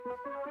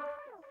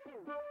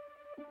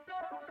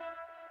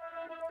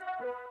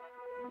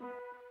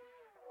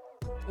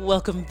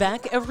Welcome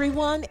back,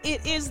 everyone.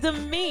 It is the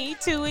Me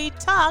to Eat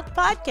Talk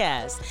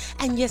podcast.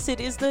 And yes, it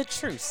is the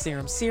Truth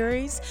Serum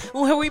series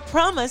where we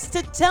promise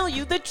to tell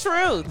you the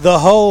truth. The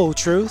whole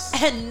truth.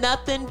 And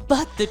nothing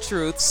but the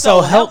truth.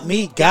 So help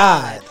me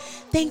God.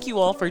 Thank you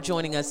all for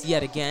joining us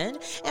yet again.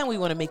 And we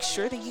want to make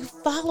sure that you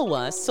follow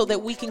us so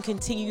that we can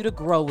continue to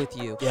grow with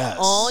you. Yes.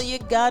 All you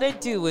got to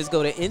do is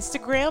go to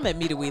Instagram at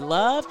Me Do We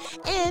Love.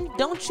 And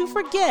don't you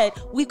forget,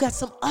 we've got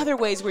some other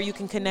ways where you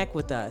can connect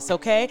with us,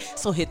 okay?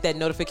 So hit that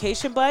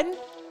notification button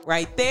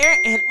right there,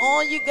 and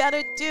all you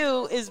gotta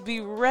do is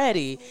be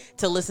ready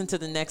to listen to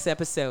the next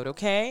episode,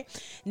 okay?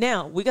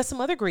 Now, we got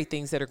some other great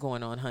things that are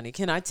going on, honey.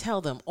 Can I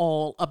tell them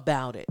all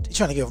about it? You're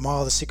trying to give them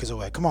all the secrets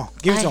away. Come on,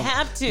 give it to them. I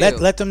have to.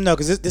 Let them know,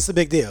 because this is a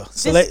big deal.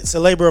 It's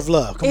a labor of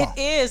love. Come on.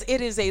 It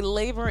is a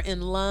labor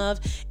in love,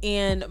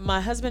 and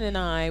my husband and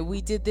I, we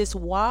did this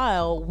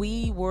while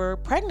we were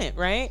pregnant,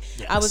 right?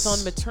 Yes. I was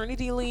on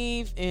maternity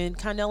leave, and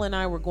Connell and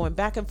I were going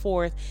back and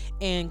forth,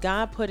 and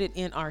God put it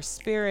in our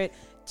spirit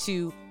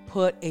to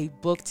put a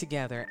book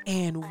together,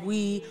 and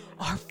we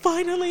are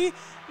finally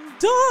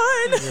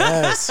done.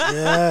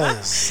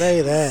 Yes,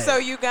 say that. So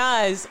you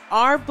guys,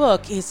 our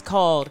book is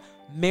called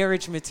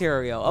Marriage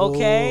Material,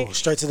 okay? Ooh,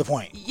 straight to the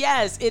point.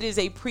 Yes, it is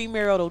a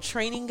premarital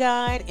training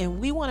guide, and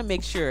we want to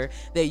make sure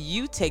that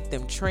you take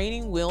them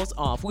training wheels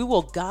off. We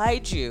will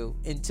guide you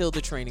until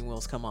the training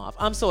wheels come off.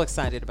 I'm so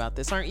excited about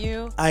this, aren't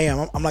you? I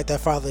am. I'm like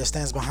that father that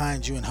stands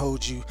behind you and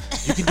holds you.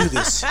 You can do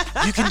this.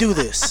 You can do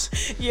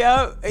this.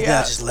 Yeah. And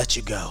I'll just let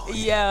you go.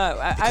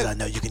 Yeah. Because I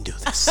know you can do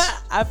this.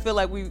 I feel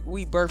like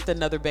we birthed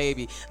another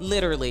baby,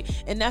 literally.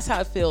 And that's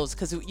how it feels,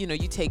 because, you know,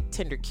 you take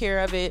tender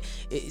care of it.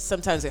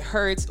 Sometimes it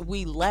hurts.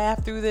 We laugh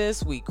through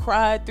this. We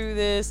cried through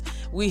this.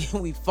 We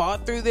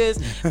fought through this.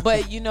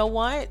 But you know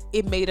what?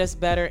 It made us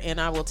better.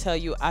 And I will tell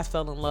you, I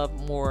fell in love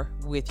more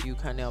with you,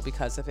 Connell,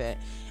 because of it.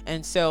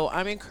 And so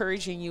I'm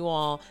encouraging you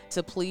all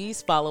to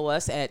please follow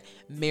us at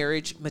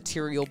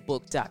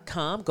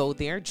marriagematerialbook.com. Go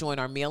there, join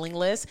our mailing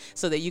list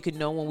so that you can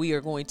know when we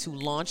are going to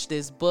launch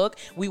this book.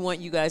 We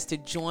want you guys to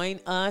join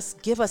us,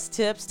 give us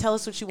tips, tell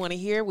us what you want to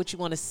hear, what you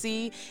want to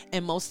see.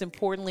 And most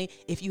importantly,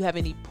 if you have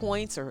any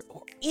points or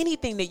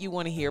anything that you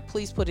want to hear,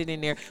 please put it in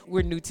there.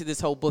 We're new to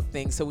this whole book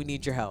thing, so we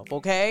need your help,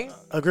 okay?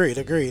 Agreed.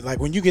 Like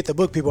when you get the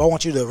book, people, I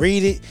want you to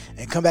read it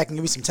and come back and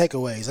give me some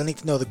takeaways. I need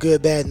to know the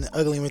good, bad, and the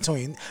ugly in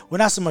between. Well,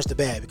 not so much the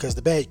bad, because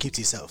the bad you keep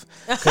to yourself.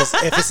 Because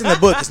if it's in the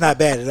book, it's not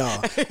bad at all.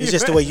 It's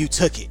just the way you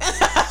took it.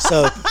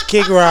 So,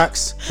 kick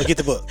rocks, but get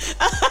the book.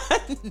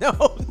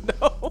 No.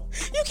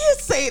 You can't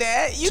say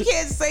that. You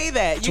can't say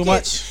that. Too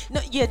much?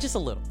 No, yeah, just a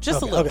little.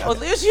 Just a Okay, little. okay. At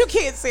least you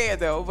can't say it,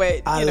 though.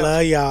 But I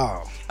love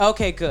y'all.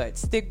 Okay, good.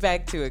 Stick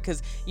back to it,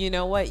 because you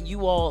know what?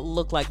 You all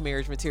look like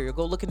marriage material.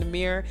 Go look in the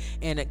mirror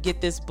and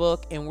get this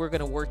book, and we're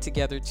going to work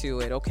together to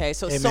it, okay?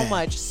 So,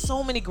 Amen.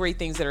 so many great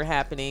things that are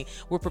happening.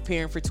 We're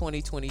preparing for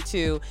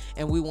 2022,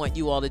 and we want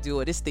you all to do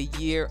it. It's the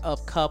year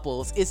of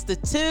couples. It's the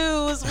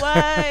twos,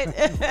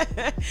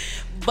 what?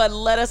 But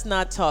let us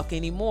not talk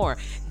anymore.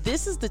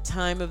 This is the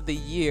time of the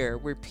year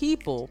where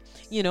people,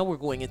 you know, we're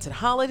going into the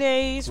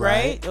holidays,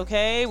 right?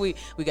 Okay, we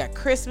got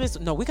Christmas.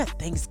 No, we got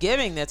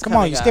Thanksgiving that's Come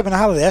coming on, you're up. skipping a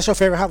holiday. That's your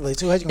favorite holiday,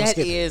 too. How you going to That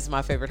skip it? is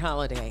my favorite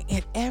holiday.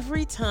 And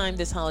every time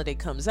this holiday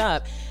comes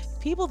up,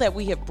 people that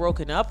we have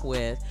broken up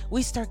with,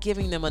 we start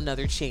giving them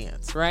another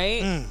chance,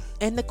 right?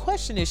 And the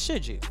question is,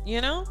 should you?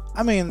 You know?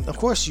 I mean, of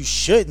course you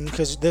shouldn't,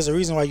 because there's a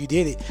reason why you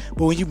did it.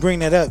 But when you bring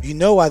that up, you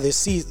know why this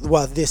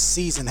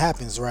season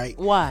happens, right?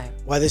 Why?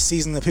 Why this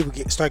season the people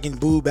start getting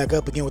booed back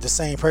up again with the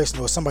same person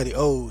or somebody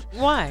old.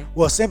 Why?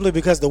 Well, simply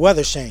because the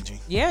weather's changing.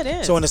 Yeah, it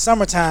is. So in the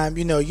summertime,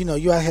 you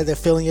out here there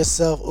feeling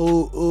yourself,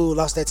 ooh,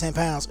 lost that 10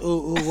 pounds,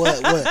 ooh,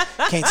 what?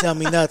 Can't tell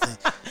me nothing.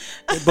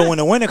 But when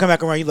the winter come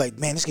back around, you're like,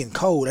 man, it's getting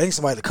cold. I need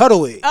somebody to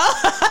cuddle with.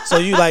 So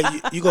you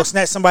go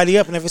snatch somebody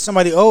up, and if it's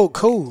somebody old,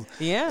 cool.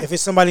 Yeah. If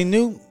it's somebody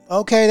new,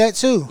 okay, that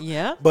too.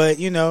 Yeah. But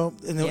in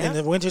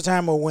the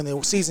wintertime or when the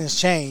seasons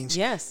change,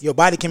 Yes. your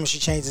body chemistry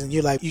changes, and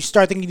you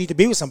start thinking you need to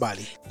be with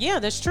somebody. Yeah,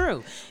 that's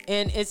true.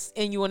 And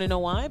you want to know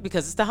why?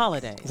 Because it's the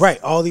holidays. Right.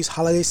 All these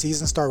holiday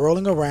seasons start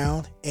rolling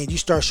around, and you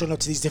start showing up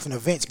to these different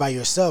events by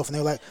yourself, and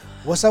they're like,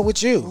 what's up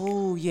with you?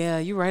 Oh, yeah,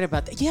 you're right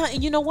about that. Yeah,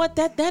 and you know what?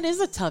 That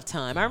is a tough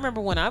time. I remember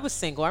when I was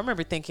single, I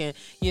remember thinking,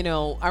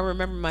 I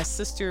remember my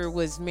sister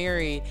was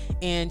married,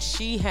 and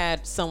she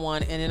had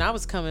someone, and then I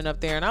was coming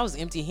up there, and I was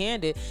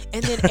empty-handed,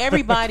 and then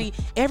everybody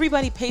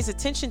pays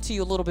attention to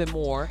you a little bit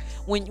more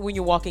when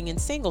you're walking in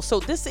single. So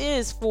this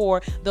is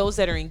for those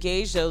that are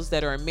engaged, those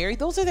that are married,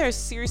 those that are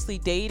seriously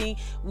dating.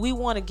 We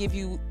want to give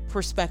you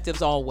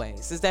perspectives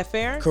always. Is that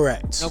fair?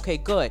 Correct. Okay,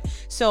 good.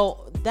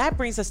 So that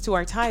brings us to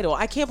our title.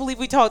 I can't believe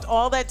we talked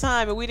all that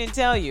time and we didn't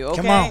tell you. Okay.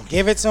 Come on,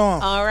 give it to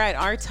them. All right.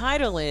 Our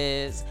title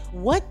is,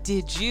 What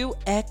Did You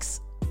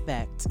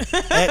Expect?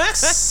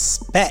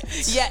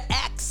 Expect. Yeah,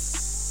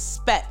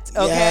 expect.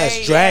 Okay.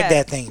 Yes, drag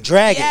that thing.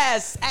 Drag it.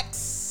 Yes,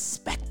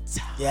 expect.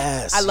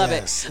 Yes. I love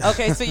yes. it.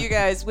 Okay, so you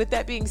guys, with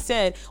that being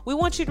said, we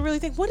want you to really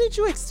think, what did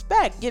you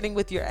expect getting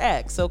with your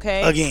ex,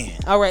 okay? Again.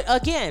 All right,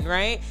 again,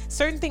 right?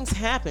 Certain things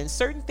happen.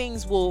 Certain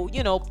things will,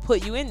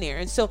 put you in there.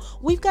 And so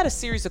we've got a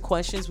series of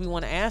questions we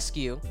want to ask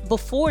you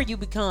before you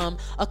become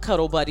a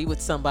cuddle buddy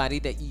with somebody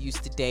that you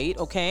used to date,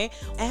 okay?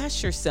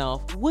 Ask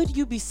yourself, would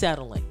you be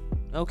settling?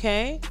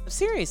 Okay?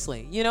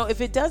 Seriously.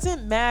 If it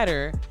doesn't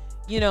matter,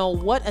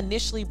 what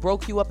initially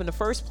broke you up in the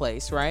first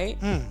place, right?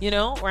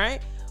 Right?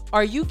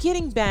 Are you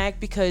getting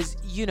back because,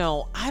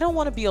 I don't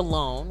want to be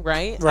alone,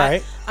 right?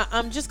 Right.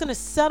 I'm just going to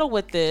settle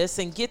with this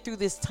and get through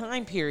this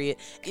time period.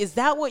 Is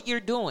that what you're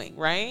doing,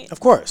 right? Of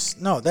course.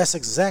 No, that's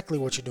exactly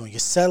what you're doing. You're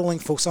settling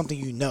for something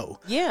you know.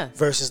 Yeah.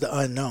 Versus the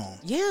unknown.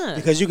 Yeah.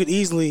 Because you could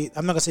easily,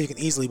 I'm not going to say you can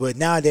easily, but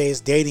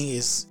nowadays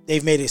dating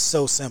they've made it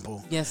so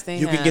simple. Yes, they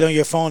You have. can get on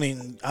your phone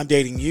and I'm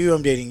dating you,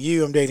 I'm dating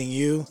you, I'm dating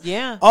you.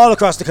 Yeah. All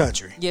across the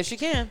country. Yes, you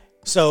can.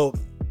 So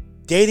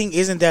dating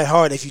isn't that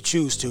hard if you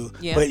choose to,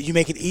 Yeah. but you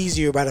make it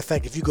easier by the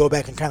fact if you go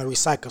back and kind of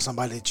recycle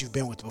somebody that you've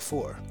been with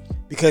before.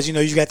 Because,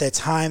 you got that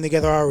time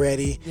together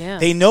already. Yeah.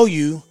 They know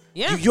you.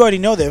 Yeah. You already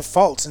know their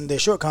faults and their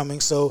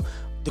shortcomings. So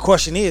the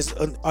question is,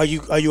 are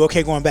you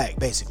okay going back,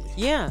 basically?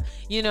 Yeah.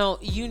 You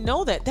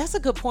know that. That's a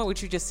good point,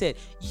 what you just said.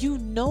 You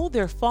know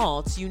their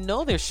faults. You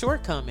know their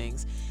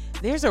shortcomings.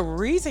 There's a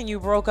reason you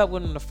broke up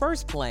with them in the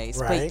first place,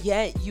 right. But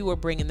yet you were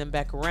bringing them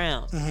back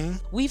around. Mm-hmm.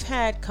 We've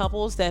had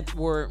couples that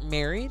were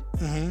married,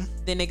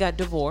 Mm-hmm. then they got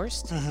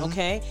divorced, Mm-hmm.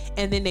 okay?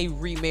 And then they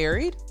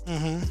remarried,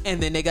 Mm-hmm.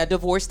 and then they got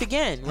divorced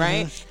again,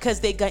 right? Because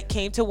they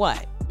came to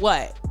what?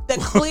 The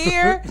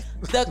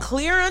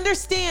clear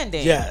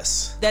understanding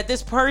Yes. that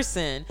this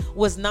person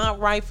was not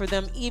right for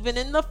them even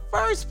in the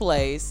first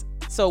place,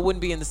 so it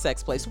wouldn't be in the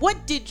sex place.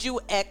 What did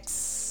you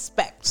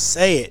expect?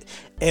 Say it.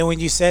 And when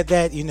you said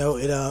that,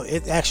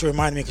 it actually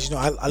reminded me because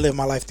I lived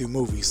my life through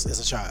movies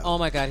as a child. Oh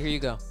my God, here you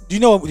go. Do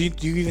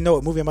you even know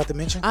what movie I'm about to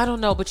mention? I don't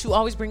know, but you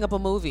always bring up a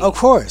movie. Of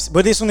course,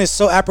 but this one is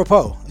so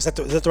apropos. Is that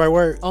the right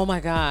word? Oh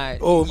my God.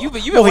 Oh, you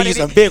he used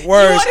some big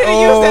words. You wanted to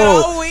use that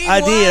all week.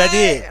 I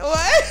did.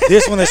 What?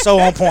 This one is so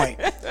on point.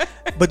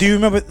 But do you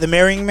remember The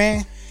Marrying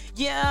Man?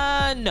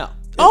 Yeah, no.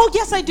 Oh,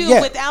 yes, I do.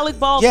 Yeah. With Alec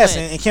Baldwin. Yes,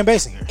 and Kim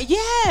Basinger.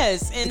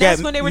 Yes, and They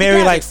that's got when they were married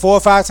together. like 4 or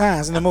 5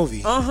 times in the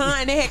movie.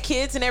 And they had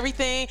kids and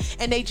everything,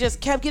 and they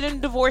just kept getting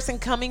divorced and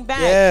coming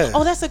back. Yeah.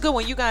 Oh, that's a good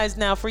one. You guys,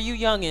 now for you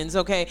youngins,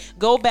 okay,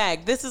 go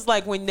back. This is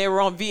like when they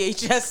were on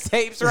VHS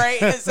tapes, right?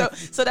 And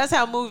so that's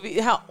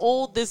how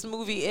old this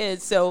movie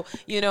is. So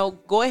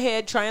go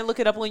ahead, try and look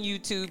it up on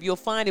YouTube. You'll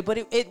find it. But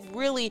it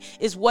really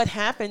is what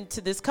happened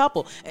to this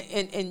couple.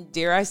 And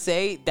dare I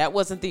say, that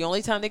wasn't the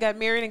only time they got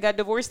married and got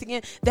divorced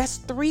again. That's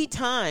 3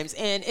 times,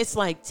 and it's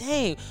like,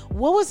 dang,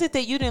 what was it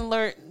that you didn't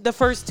learn the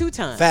first 2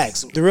 times?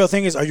 Facts. The real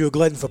thing is, are you a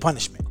glutton for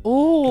punishment?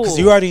 Ooh. Because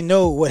you already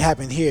know what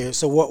happened here,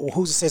 so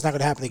who's to say it's not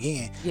going to happen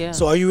again? Yeah.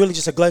 So are you really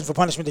just a glutton for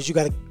punishment that you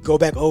got to go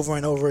back over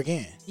and over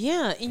again?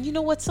 Yeah, and you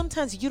know what?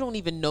 Sometimes you don't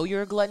even know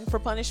you're a glutton for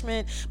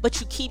punishment, but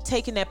you keep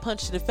taking that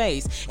punch to the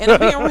face. And I'm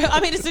being real. I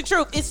mean, it's the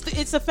truth.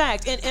 It's a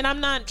fact. And I'm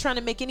not trying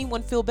to make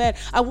anyone feel bad.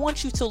 I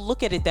want you to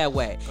look at it that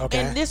way. Okay.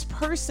 And this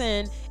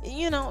person,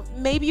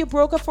 maybe you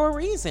broke up for a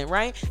reason,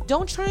 right?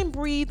 Don't try and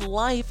breathe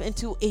life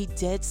into a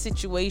dead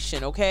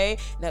situation, okay?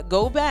 Now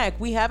go back.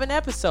 We have an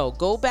episode.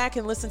 Go back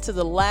and listen to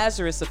the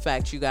Lazarus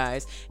Effect, you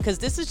guys, because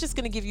this is just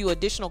going to give you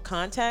additional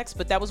context,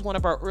 but that was one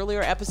of our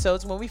earlier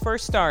episodes when we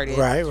first started.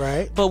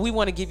 Right. But we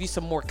want to give you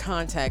some more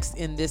context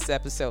in this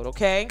episode,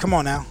 okay? Come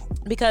on now.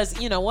 Because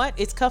you know what?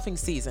 It's cuffing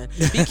season.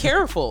 Be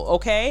careful,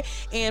 okay?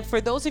 And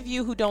for those of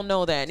you who don't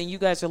know that, and you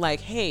guys are like,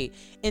 hey,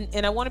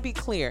 and I want to be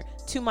clear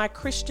to my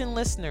Christian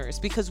listeners,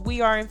 because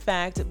we are in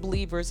fact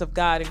believers of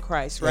God in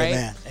Christ,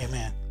 right?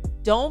 Amen.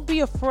 Don't be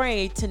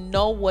afraid to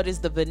know what is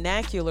the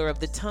vernacular of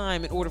the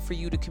time in order for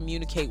you to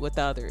communicate with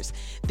others.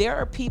 There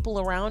are people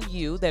around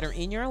you that are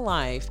in your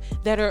life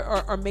that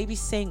are maybe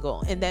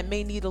single and that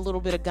may need a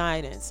little bit of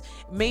guidance.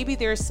 Maybe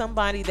there's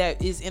somebody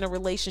that is in a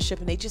relationship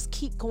and they just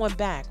keep going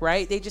back,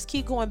 right? They just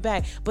keep going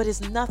back, but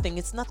it's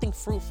nothing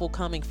fruitful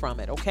coming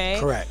from it, okay?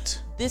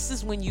 Correct. This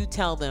is when you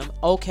tell them,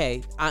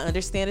 okay, I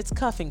understand it's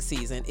cuffing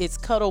season. It's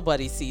cuddle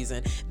buddy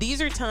season.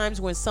 These are times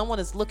when someone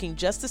is looking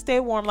just to stay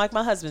warm, like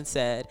my husband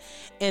said.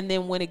 And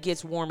then when it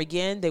gets warm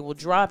again, they will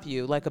drop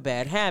you like a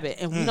bad habit.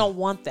 And we don't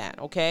want that,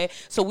 okay?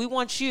 So we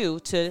want you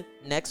to,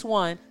 next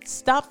one,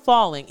 stop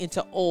falling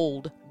into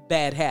old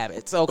bad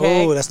habits,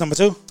 okay? Oh, that's number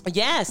 2?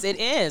 Yes, it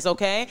is,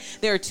 okay?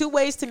 There are 2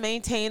 ways to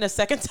maintain a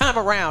second time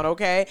around,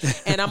 okay?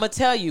 And I'm going to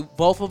tell you,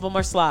 both of them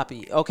are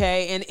sloppy,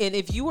 okay? And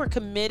if you are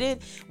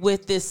committed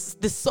with this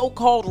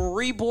so-called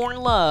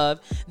reborn love,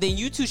 then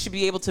you two should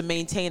be able to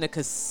maintain a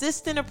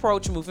consistent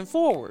approach moving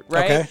forward,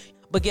 right? Okay.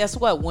 But guess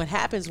what? What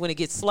happens when it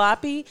gets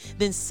sloppy?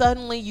 Then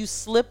suddenly you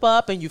slip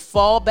up and you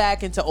fall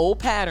back into old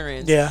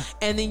patterns. Yeah.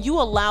 And then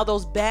you allow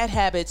those bad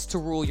habits to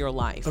rule your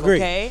life, Agreed.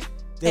 okay?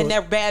 And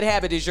that bad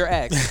habit is your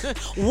ex.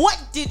 What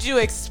did you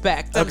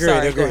expect? I'm Agreed.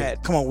 sorry, go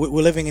ahead. Come on,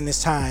 we're living in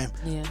this time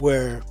Yeah.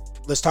 where,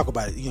 let's talk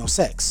about it,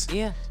 sex.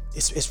 Yeah.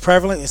 It's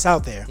prevalent. It's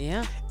out there.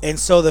 Yeah. And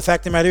so the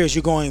fact of the matter is,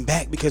 you're going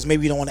back because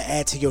maybe you don't want to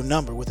add to your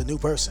number with a new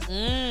person.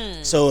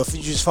 So if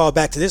you just fall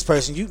back to this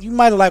person, you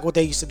might have liked what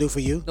they used to do for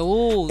you.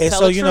 Ooh, and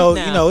tell so the truth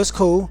now. it's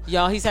cool.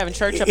 Y'all, he's having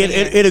church up in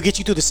here. It'll get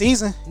you through the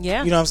season.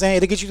 Yeah. You know what I'm saying?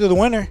 It'll get you through the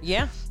winter.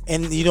 Yeah.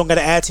 And you don't got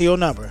to add to your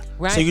number.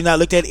 Right. So you're not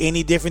looked at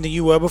any different than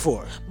you were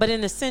before. But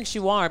in a sense,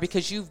 you are,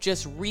 because you've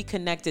just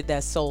reconnected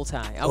that soul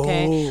tie.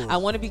 Okay. Oh. I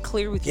want to be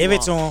clear with you. Give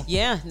it to him.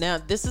 Yeah. Now,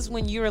 this is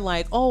when you're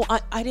like, oh,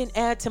 I didn't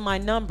add to my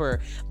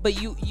number,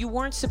 but you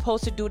weren't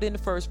supposed to do it in the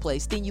first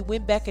place. Then you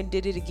went back and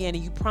did it again,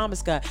 and you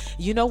promised God,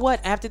 you know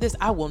what? After this,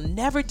 I will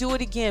never do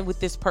it again with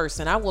this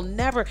person. I will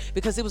never,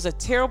 because it was a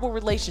terrible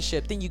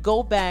relationship. Then you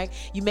go back,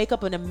 you make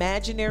up an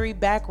imaginary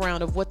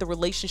background of what the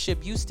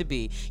relationship used to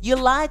be. You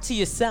lied to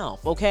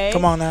yourself. Okay.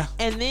 Come on now.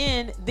 And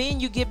then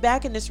you get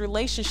back in this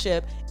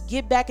relationship,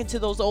 get back into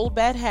those old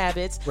bad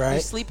habits. Right. You're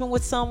sleeping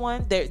with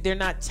someone. They're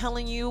not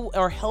telling you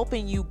or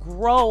helping you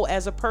grow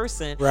as a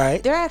person.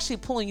 Right. They're actually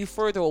pulling you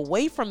further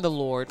away from the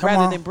Lord Come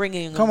rather on. than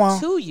bringing Come them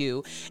on. to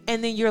you.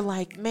 And then you're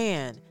like,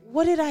 man,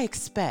 what did I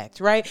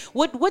expect, right?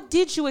 What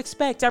did you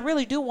expect? I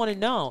really do want to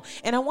know.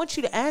 And I want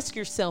you to ask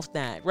yourself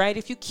that, right?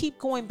 If you keep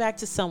going back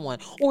to someone,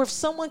 or if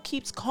someone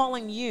keeps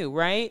calling you,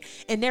 right?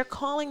 And they're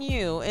calling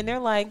you and they're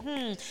like,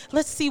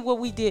 let's see what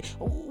we did.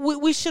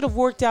 We should have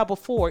worked out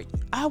before.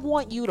 I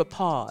want you to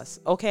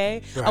pause,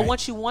 okay? Right. I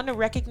want you, one, to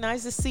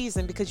recognize the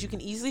season, because you can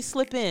easily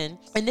slip in.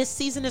 And this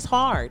season is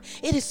hard.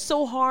 It is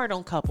so hard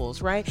on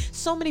couples, right?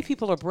 So many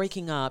people are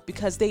breaking up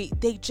because they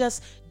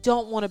just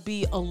don't want to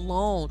be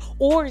alone,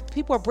 or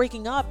people are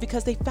breaking up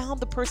because they found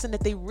the person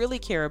that they really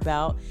care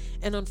about,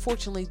 and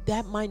unfortunately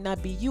that might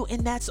not be you,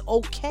 and that's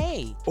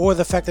okay. Or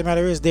the fact of the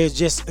matter is, they're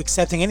just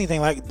accepting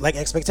anything like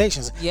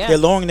expectations. Yeah. They're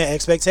lowering their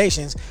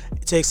expectations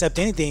to accept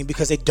anything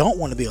because they don't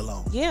want to be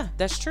alone. Yeah,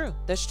 that's true.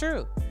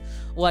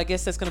 Well, I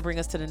guess that's going to bring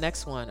us to the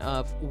next one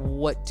of,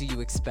 what do you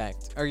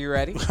expect? Are you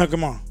ready?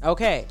 Come on.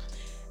 Okay.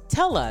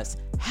 Tell us,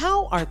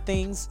 how are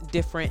things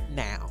different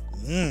now?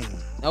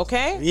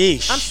 Okay?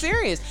 Yeesh. I'm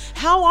serious.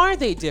 How are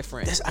they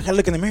different? I gotta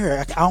look in the mirror.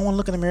 I don't want to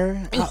look in the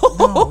mirror.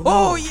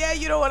 Oh, yeah,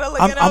 you don't want to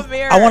look in the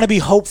mirror. I want to be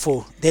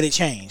hopeful that it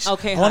changed.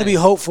 Okay, I want to honey. be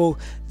hopeful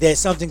that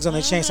something's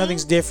gonna change.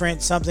 Something's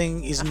different.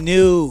 Something is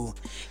new.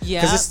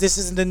 Yeah. Because this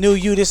isn't the new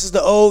you. This is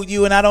the old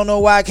you, and I don't know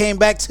why I came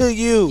back to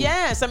you.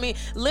 Yes, I mean,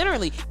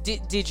 literally.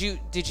 Did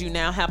you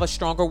now have a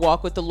stronger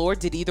walk with the Lord?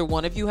 Did either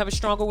one of you have a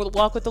stronger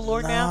walk with the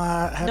Lord now?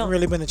 I haven't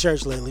really been to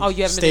church lately. Oh,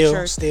 you haven't been to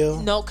church?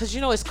 Still. No, because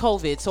it's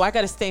COVID, so I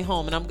got to stay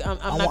home, and I'm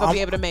not gonna be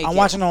able to make it. I'm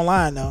watching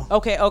online though.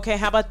 Okay.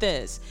 How about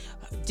this?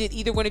 Did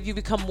either one of you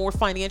become more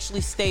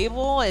financially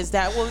stable? Is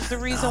that what was the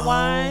reason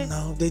why?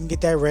 No, didn't get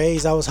that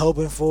raise I was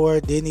hoping for.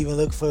 Didn't even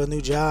look for a new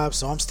job,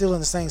 so I'm still in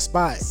the same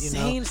spot.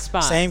 Same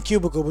spot. Same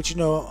cubicle, but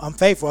I'm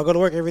faithful. I go to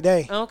work every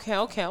day.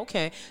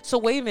 Okay. So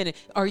wait a minute.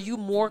 Are you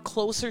more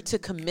closer to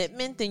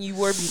commitment than you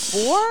were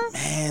before?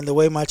 Man, the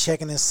way my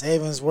checking and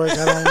savings work,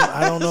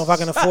 I don't know if I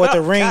can afford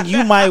the ring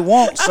you might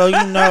want. So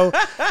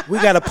we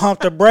got to pump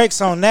the brakes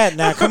on that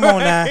now. Come on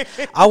now.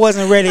 I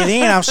wasn't ready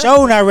then. I'm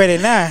sure not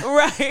ready now.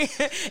 Right.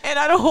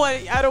 And I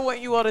don't want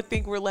you all to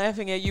think we're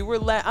laughing at you.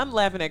 I'm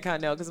laughing at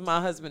Connell because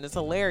my husband is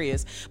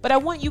hilarious. But I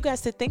want you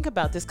guys to think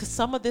about this, because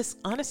some of this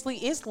honestly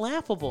is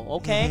laughable.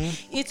 Okay,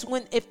 It's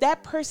if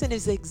that person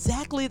is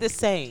exactly the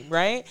same,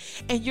 right?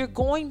 And you're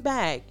going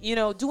back,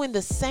 doing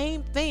the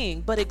same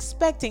thing but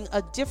expecting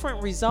a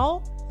different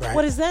result. Right.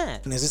 What is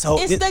that? It's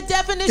the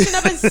definition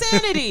of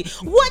insanity.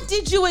 What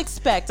did you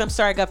expect? I'm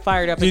sorry, I got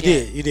fired up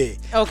again. You did.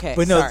 Okay,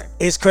 but no, sorry.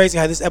 It's crazy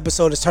how this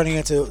episode is turning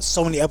into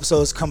so many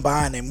episodes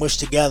combined and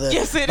mushed together.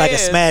 Yes, it like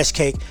is. a smash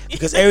cake.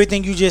 Because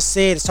everything you just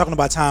said is talking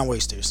about time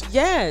wasters.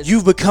 Yes.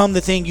 You've become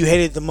the thing you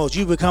hated the most.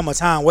 You've become a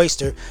time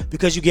waster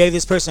because you gave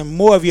this person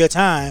more of your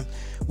time.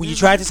 When you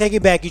tried to take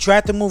it back, you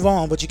tried to move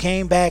on, but you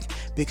came back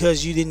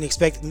because you didn't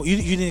expect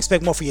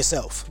more for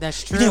yourself.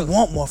 That's true. You didn't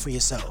want more for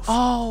yourself.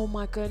 Oh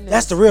my goodness.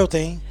 That's the real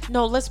thing.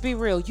 No, let's be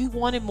real. You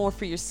wanted more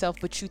for yourself,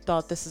 but you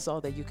thought this is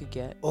all that you could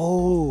get.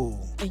 Oh.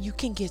 And you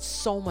can get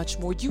so much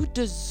more. You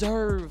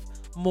deserve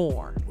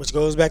more. Which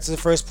goes back to the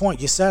first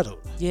point. You settled.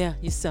 Yeah,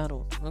 you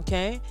settled.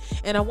 Okay?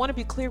 And I want to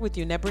be clear with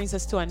you, and that brings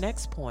us to our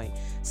next point.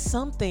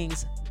 Some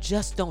things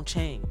just don't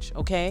change,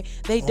 okay?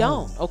 They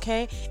don't,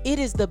 okay? It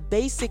is the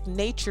basic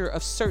nature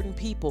of certain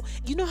people.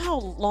 You know how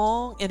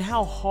long and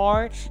how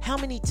hard, how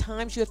many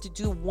times you have to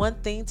do one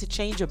thing to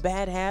change a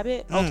bad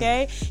habit,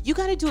 okay? You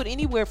got to do it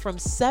anywhere from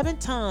 7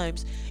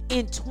 times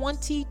in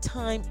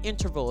 20-time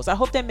intervals. I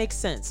hope that makes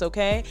sense,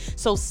 okay?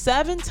 So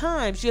 7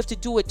 times, you have to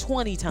do it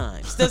 20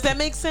 times. Does that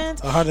make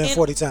sense?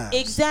 140 times.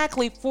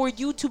 Exactly, for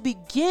you to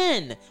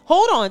begin.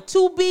 Hold on,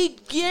 to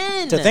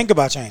begin. To think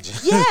about changing.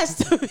 Yes,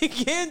 to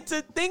begin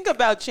to think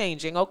about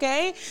changing,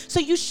 okay? So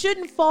you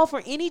shouldn't fall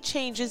for any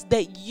changes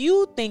that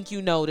you think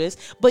you notice,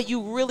 but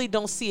you really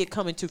don't see it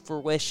coming to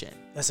fruition.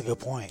 That's a good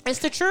point. It's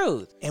the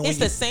truth. And It's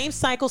the same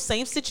cycle,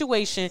 same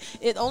situation.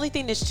 The only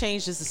thing that's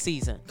changed is the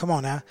season. Come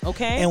on now.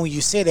 Okay. And when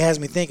you said it has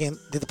me thinking,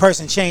 did the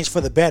person change for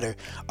the better?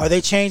 Are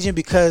they changing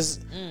because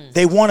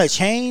they want to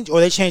change, or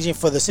are they changing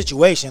for the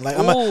situation? Like,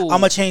 I'm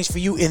going to change for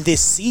you in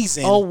this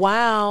season. Oh,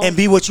 wow. And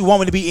be what you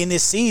want me to be in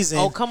this season.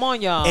 Oh, come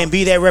on, y'all. And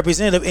be that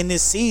representative in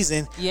this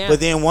season. Yeah. But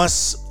then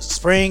once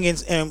spring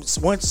and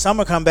once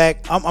summer come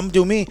back, I'm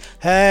do me.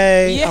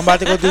 Hey, Yeah. I'm about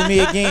to go do me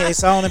again.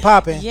 It's on and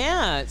popping.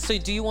 Yeah. So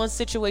do you want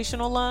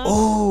situational love?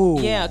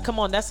 Ooh. Yeah, come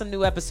on. That's a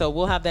new episode.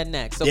 We'll have that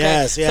next. Okay.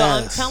 Yes, So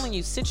I'm yes. telling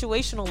you,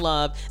 situational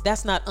love,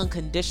 that's not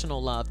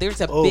unconditional love.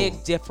 There's a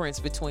big difference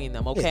between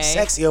them, okay? It's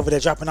sexy over there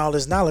dropping all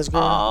this knowledge,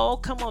 girl. Oh,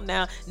 come on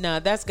now. Nah,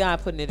 that's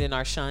God putting it in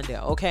our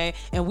Shonda, okay?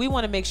 And we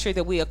want to make sure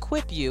that we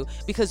equip you,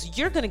 because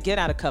you're going to get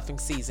out of cuffing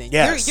season.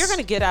 Yes. You're going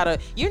to get out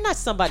of, you're not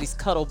somebody's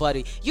cuddle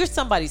buddy. You're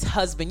somebody's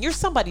husband. You're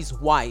somebody's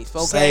wife,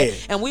 okay? Say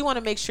it. And we want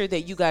to make sure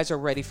that you guys are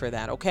ready for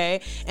that,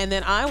 okay? And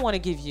then I want to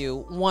give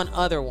you one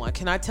other one.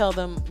 Can I tell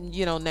them,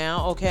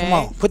 now, okay? Come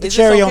on, put the Is this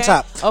cherry on okay?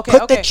 top. Okay,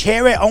 Put okay. the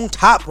cherry on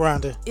top,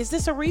 Rhonda. Is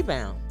this a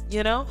rebound?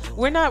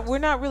 We're not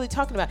really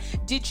talking about,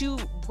 did you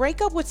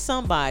break up with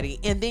somebody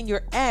and then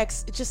your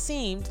ex, it just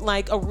seemed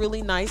like a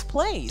really nice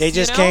place? They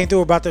just came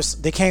through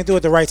They came through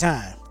at the right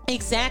time.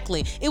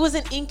 Exactly. It was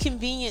an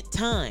inconvenient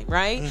time,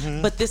 right?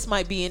 But this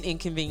might be an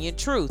inconvenient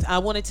truth. I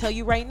want to tell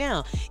you right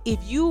now, if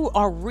you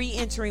are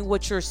re-entering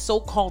what your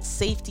so-called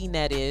safety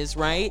net is,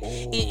 right?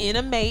 In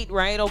a mate,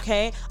 right?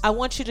 Okay. I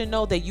want you to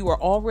know that you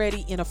are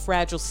already in a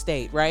fragile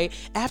state, right?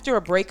 After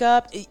a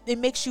breakup, it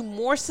makes you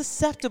more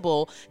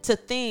susceptible to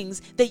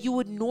things that you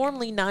would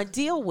normally not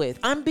deal with.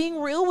 I'm being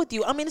real with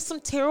you. I mean, it's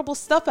some terrible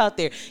stuff out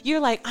there.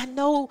 You're like, I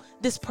know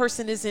this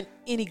person isn't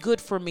any good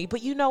for me,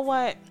 but you know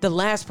what? The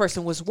last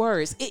person was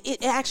worse.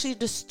 It actually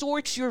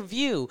distorts your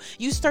view.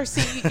 You start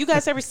seeing. You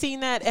guys ever seen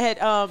that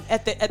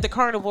at the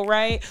carnival,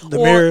 right? The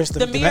mirrors,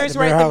 the mirrors, the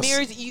right? mirror The house.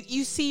 mirrors.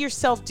 You see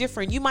yourself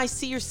different. You might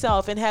see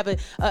yourself and have a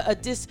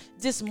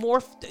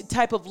dysmorph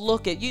type of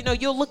look at.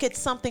 You'll look at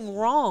something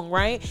wrong,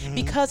 right?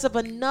 Because of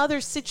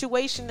another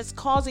situation that's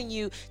causing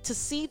you to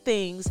see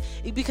things.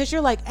 Because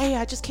you're like, hey,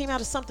 I just came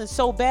out of something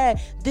so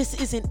bad. This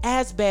isn't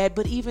as bad,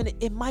 but even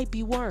it might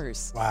be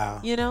worse.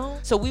 Wow.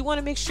 So we want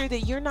to make sure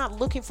that you're not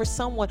looking for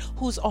someone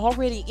who's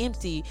already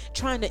empty,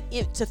 trying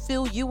to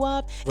fill you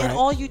up, Right. and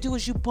all you do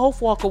is you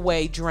both walk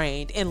away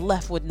drained and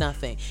left with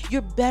nothing.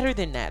 You're better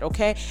than that,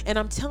 okay? And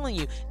I'm telling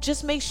you,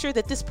 just make sure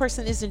that this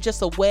person isn't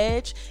just a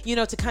wedge,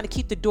 to kind of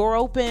keep the door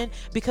open,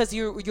 because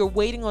you're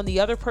waiting on the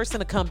other person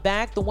to come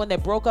back, the one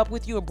that broke up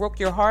with you and broke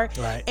your heart.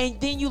 Right. And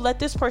then you let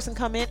this person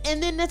come in,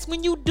 and then that's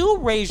when you do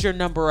raise your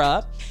number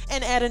up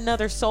and add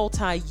another soul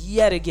tie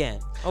yet again.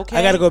 Okay.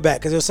 I got to go back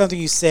because there was something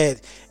you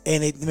said,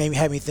 and it made me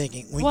have me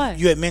thinking. When What?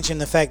 you had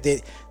mentioned the fact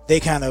that they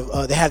kind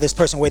of they have this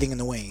person waiting in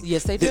the wing.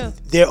 Yes, they do.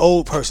 Their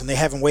old person, they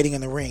have them waiting in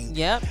the ring.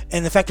 Yep.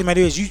 And the fact of the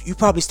matter is, you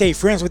probably stayed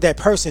friends with that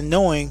person,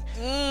 knowing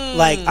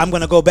like I'm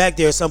gonna go back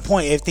there at some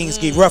point if things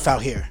get rough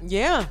out here.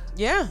 Yeah.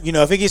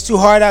 If it gets too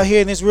hard out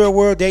here in this real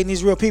world, dating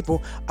these real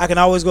people, I can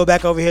always go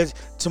back over here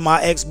to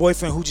my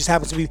ex-boyfriend, who just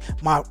happens to be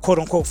my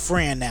quote-unquote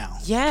friend now.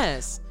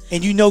 Yes.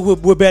 And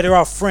we're better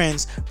off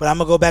friends, but I'm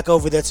gonna go back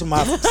over there to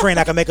my friend.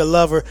 I can make a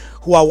lover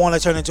who I want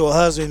to turn into a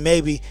husband,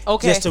 maybe.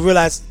 Okay. Just to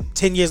realize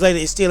 10 years later,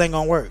 it still ain't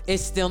gonna work.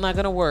 It's still not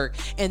going to work.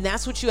 And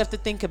that's what you have to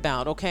think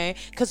about, okay?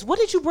 Because what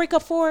did you break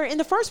up for in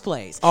the first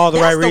place? All the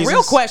right That's the real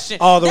reasons. question.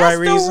 All the right That's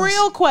reasons. the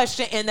real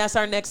question. And that's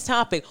our next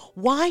topic.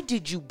 Why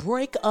did you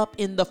break up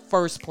in the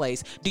first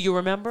place? Do you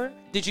remember?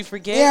 Did you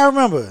forget? Yeah, I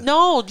remember.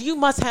 No, you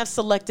must have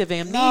selective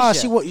amnesia.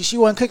 No, she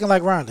wasn't cooking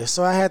like Rhonda,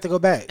 so I had to go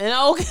back. And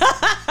okay.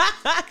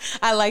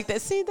 I like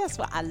that. See, that's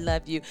why I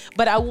love you.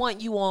 But I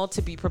want you all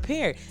to be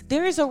prepared.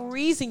 There is a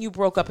reason you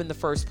broke up in the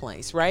first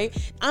place, right?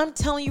 I'm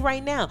telling you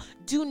right now,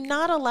 do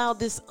not allow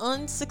this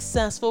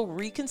unsuccessful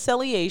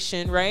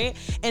reconciliation, right?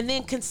 And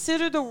then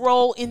consider the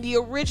role in the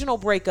original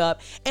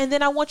breakup. And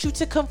then I want you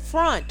to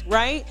confront,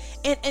 right?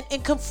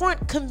 And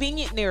confront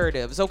convenient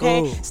narratives,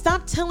 okay? Ooh.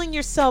 Stop telling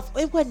yourself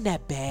it wasn't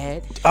that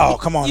bad. Oh,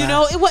 come on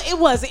now. It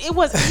wasn't. You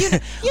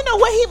know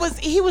what?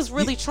 He was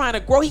really trying to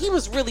grow. He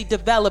was really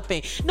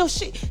developing. No,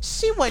 she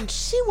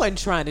wasn't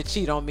trying to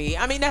cheat on me.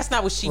 I mean, that's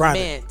not what she Rhonda,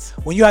 meant.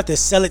 when you have to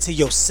sell it to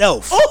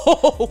yourself,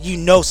 Oh, you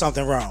know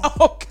something wrong.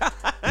 oh God.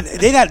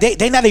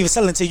 They not even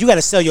selling to you. You got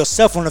to sell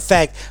yourself on the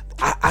fact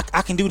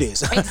I can do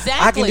this. Exactly.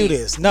 I can do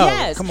this. No,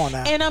 Yes. come on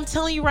now. And I'm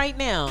telling you right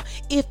now,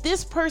 if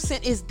this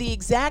person is the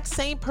exact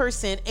same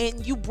person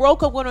and you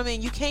broke up with them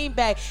and you came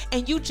back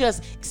and you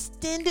just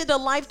extended a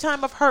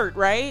lifetime of hurt,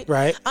 right?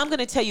 Right. I'm going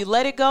to tell you,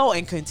 let it go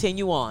and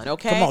continue on,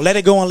 okay? Come on, let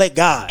it go and let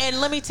God. And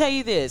let me tell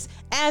you this.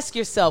 Ask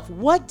yourself,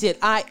 what did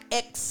I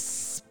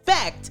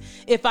expect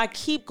if I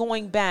keep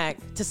going back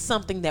to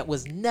something that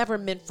was never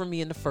meant for me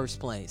in the first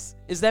place?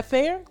 Is that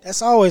fair?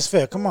 That's always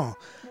fair. Come on.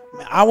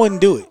 Man, I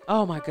wouldn't do it.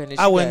 Oh my goodness.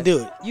 I wouldn't do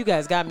it. You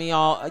guys got me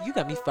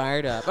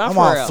fired up. I'm for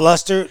all real.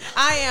 flustered.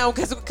 I am,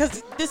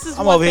 because this is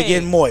I'm one over here thing.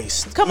 getting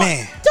moist. Come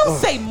Man. on. Don't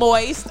say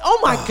moist. Oh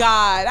my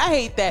God. I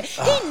hate that.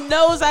 He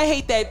knows I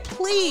hate that.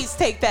 Please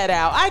take that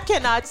out. I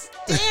cannot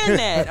stand understand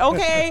that,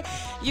 okay?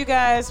 You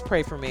guys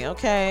pray for me,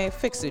 okay?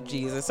 Fix it,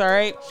 Jesus, all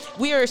right?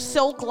 We are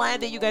so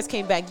glad that you guys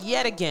came back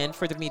yet again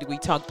for the Media We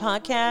Talk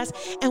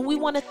podcast, and we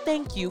want to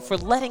thank you for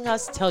letting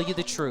us tell you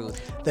the truth.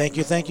 Thank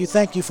you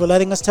for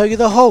letting us tell you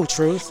the whole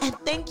truth. And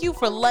thank you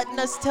for letting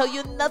us tell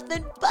you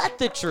nothing but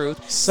the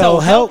truth. So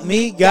help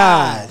me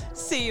God.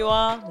 See you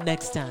all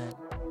next time.